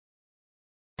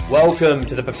Welcome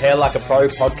to the Prepare Like a Pro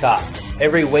podcast.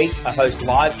 Every week, I host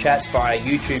live chats via our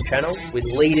YouTube channel with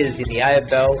leaders in the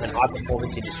AFL and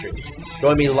high-performance industries.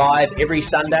 Join me live every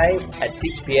Sunday at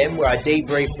 6 p.m. where I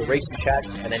debrief the recent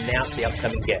chats and announce the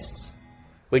upcoming guests.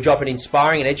 We drop an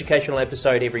inspiring and educational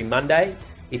episode every Monday.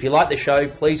 If you like the show,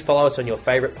 please follow us on your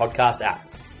favourite podcast app.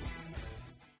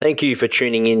 Thank you for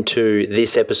tuning in to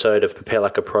this episode of Prepare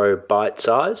Like a Pro Bite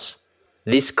Size.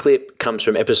 This clip comes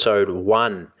from episode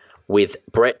 1 with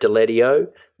Brett Deledio,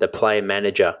 the player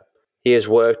manager. He has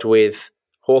worked with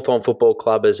Hawthorn Football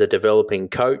Club as a developing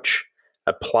coach,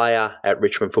 a player at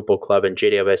Richmond Football Club and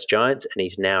GWS Giants, and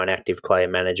he's now an active player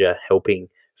manager helping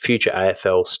future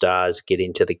AFL stars get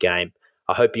into the game.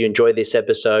 I hope you enjoyed this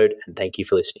episode and thank you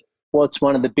for listening. What's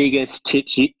one of the biggest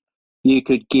tips you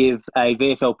could give a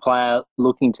VFL player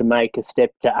looking to make a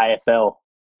step to AFL?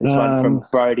 This one from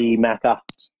Brody Macca.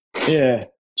 Yeah,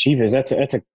 jeepers, that's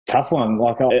a tough one.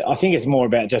 Like I think it's more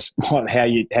about just like how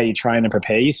you train and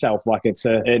prepare yourself. Like it's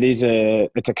a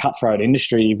cutthroat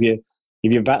industry.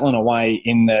 If you're battling away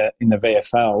in the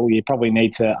VFL, you probably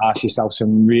need to ask yourself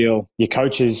your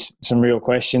coaches some real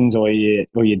questions, or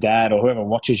your dad or whoever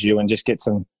watches you, and just get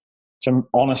some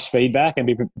honest feedback and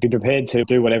be prepared to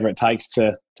do whatever it takes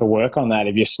to work on that.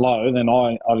 If you're slow, then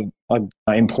I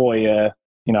employ a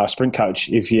sprint coach.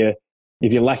 If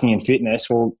you're lacking in fitness,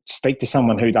 well, speak to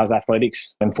someone who does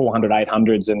athletics and 400,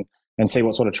 800s and see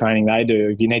what sort of training they do.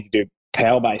 If you need to do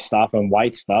power-based stuff and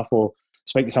weight stuff, or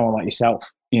speak to someone like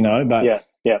yourself, But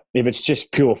if it's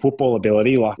just pure football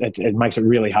ability, like it makes it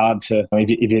really hard to.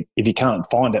 If you can't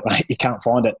find it, you can't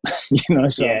find it.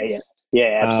 So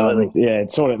yeah, absolutely.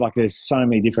 It's sort of like there's so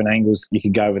many different angles you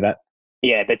could go with that.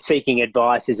 Yeah, but seeking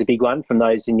advice is a big one from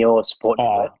those in your support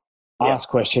network. Ask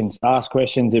questions about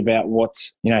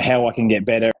how I can get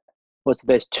better. What's the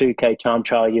best 2K time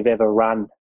trial you've ever run?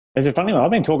 It's a funny one. I've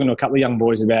been talking to a couple of young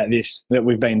boys about this that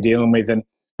we've been dealing with, and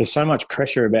there's so much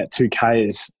pressure about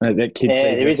 2Ks that kids see.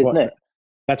 There is, isn't it?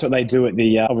 That's what they do at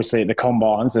the obviously at the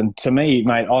combines. And to me,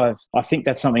 mate, I think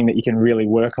that's something that you can really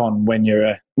work on when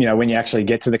when you actually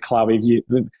get to the club.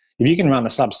 If you can run a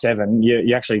sub-7,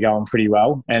 you're actually going pretty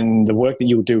well. And the work that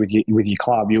you'll do with your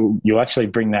club, you'll actually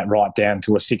bring that right down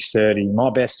to a 6:30.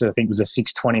 My best, I think, was a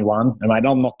 6:21. And mate,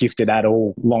 I'm not gifted at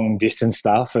all long distance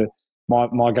stuff.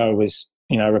 My go was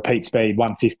repeat speed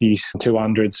 150s,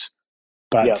 200s.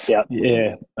 But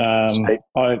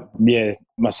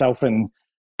myself and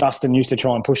Dustin used to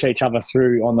try and push each other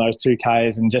through on those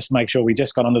 2Ks and just make sure we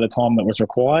just got under the time that was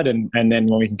required, and then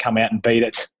when we can come out and beat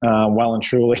it well and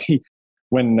truly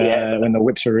when the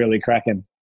whips are really cracking.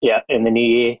 Yeah, in the new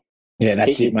year. Yeah,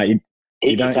 that's it, mate.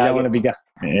 You don't want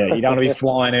to be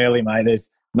flying early, mate.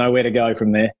 There's nowhere to go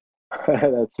from there.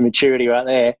 That's maturity right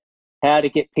there. How to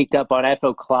get picked up by an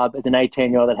AFL club as an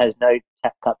 18-year-old that has no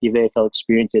TAP Cup VFL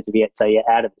experience as of yet, so you're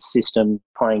out of the system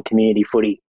playing community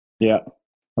footy? Yeah.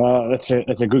 Well, that's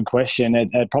a good question.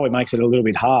 It probably makes it a little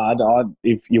bit hard.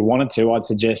 If you wanted to, I'd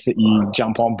suggest that you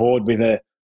jump on board with a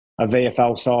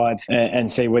VFL side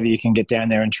and see whether you can get down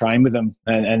there and train with them,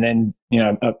 and then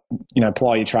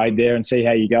apply your trade there and see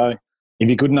how you go. If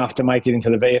you're good enough to make it into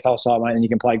the VFL side, mate, and you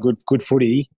can play good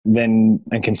footy, and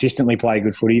consistently play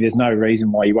good footy, there's no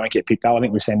reason why you won't get picked up. I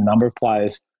think we've seen a number of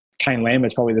players. Kane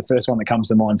Lambert's probably the first one that comes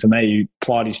to mind for me, who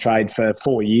plied his trade for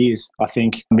 4 years, I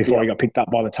think, before he got picked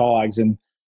up by the Tigers, and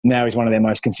now he's one of their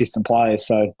most consistent players.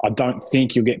 So I don't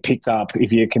think you'll get picked up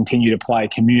if you continue to play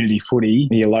community footy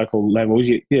at your local levels.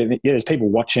 There's people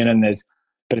watching,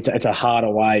 but it's a harder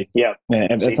way. Yeah.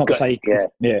 It's not to say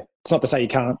it's not to say you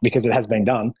can't, because it has been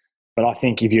done. But I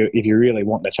think if you really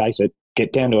want to chase it,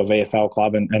 get down to a VFL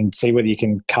club and see whether you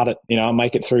can cut it,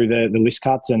 make it through the list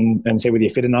cuts and see whether you're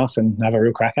fit enough and have a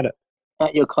real crack at it.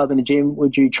 At your club in the gym,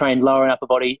 would you train lower and upper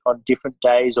body on different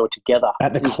days or together?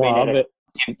 At the club.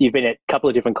 You've been at a couple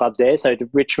of different clubs there. So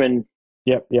Richmond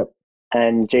Yep.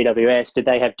 and GWS, did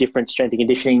they have different strength and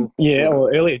conditioning? Yeah, well,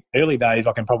 early days,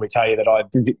 I can probably tell you that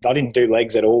I didn't do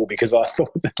legs at all, because I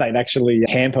thought that they'd actually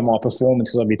hamper my performance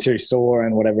because I'd be too sore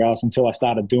and whatever else, until I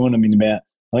started doing them in about,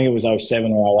 I think it was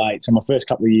 07 or 08. So my first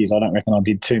couple of years, I don't reckon I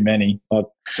did too many.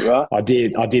 I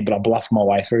did, but I bluffed my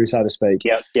way through, so to speak.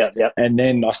 Yep. And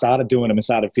then I started doing them and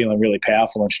started feeling really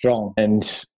powerful and strong. And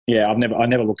yeah, I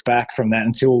never looked back from that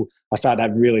until I started to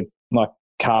have really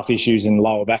calf issues and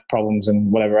lower back problems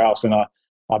and whatever else. And I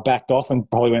backed off and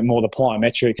probably went more the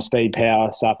plyometric speed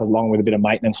power stuff, along with a bit of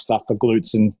maintenance stuff for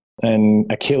glutes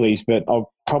and Achilles. But I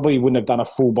probably wouldn't have done a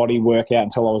full body workout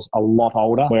until I was a lot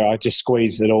older, where I just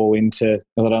squeezed it all into,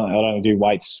 because I'd only do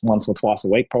weights once or twice a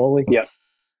week probably. Yeah.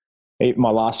 my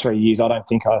last 3 years, I don't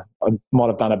think I might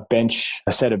have done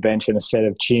a set of bench and a set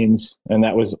of chins, and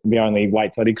that was the only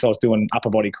weights I did, because I was doing upper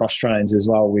body cross trains as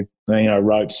well with,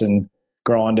 ropes and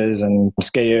grinders and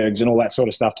ski ergs and all that sort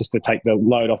of stuff, just to take the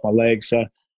load off my legs. So,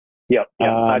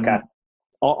 okay.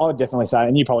 I'd definitely say,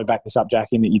 and you probably back this up, Jack,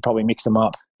 in that you probably mix them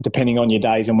up depending on your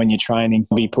days and when you're training.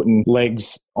 You'll be putting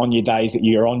legs on your days that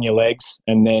you're on your legs,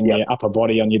 and then your upper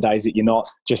body on your days that you're not,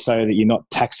 just so that you're not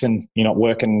taxing, you're not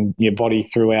working your body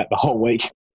throughout the whole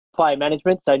week. Player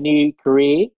management, so new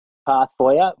career path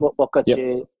for you. What got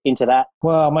you into that?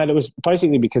 Well, mate, it was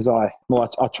basically because I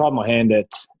tried my hand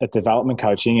at development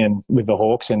coaching and with the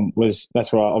Hawks, and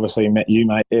that's where I obviously met you,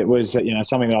 mate. It was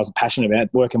something that I was passionate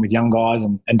about, working with young guys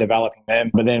and developing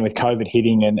them. But then with COVID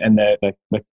hitting and the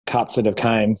cuts that have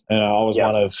came, I was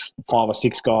one of 5 or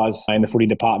 6 guys in the footy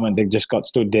department that just got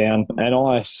stood down. And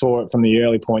I saw it from the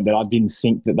early point that I didn't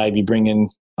think that they'd be bringing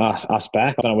us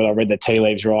back. I don't know whether I read the tea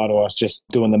leaves right or I was just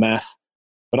doing the math.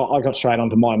 But I got straight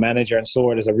onto my manager and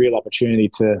saw it as a real opportunity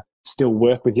to still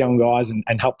work with young guys and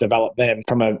help develop them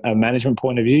from a management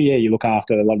point of view. Yeah, you look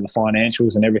after a lot of the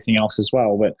financials and everything else as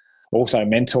well, but also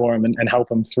mentor them and help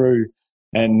them through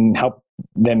and help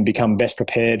them become best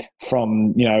prepared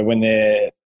from, when they're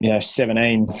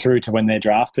 17 through to when they're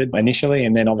drafted initially,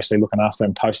 and then obviously looking after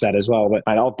them post that as well. But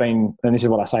mate, I've been, and this is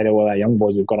what I say to all our young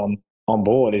boys we've got on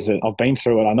board, is that I've been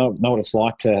through it. I know what it's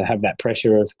like to have that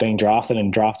pressure of being drafted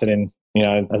in,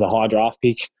 as a high draft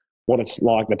pick, what it's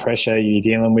like, the pressure you're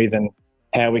dealing with, and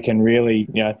how we can really,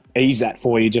 ease that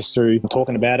for you just through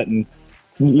talking about it and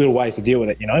little ways to deal with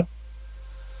it,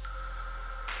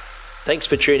 Thanks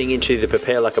for tuning into the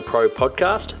Prepare Like a Pro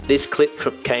podcast. This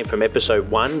clip came from episode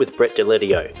 1 with Brett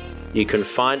Deletio. You can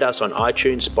find us on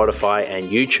iTunes, Spotify and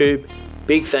YouTube.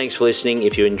 Big thanks for listening.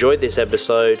 If you enjoyed this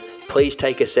episode, please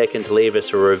take a second to leave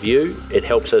us a review. It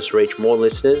helps us reach more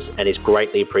listeners and is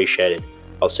greatly appreciated.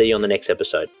 I'll see you on the next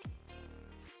episode.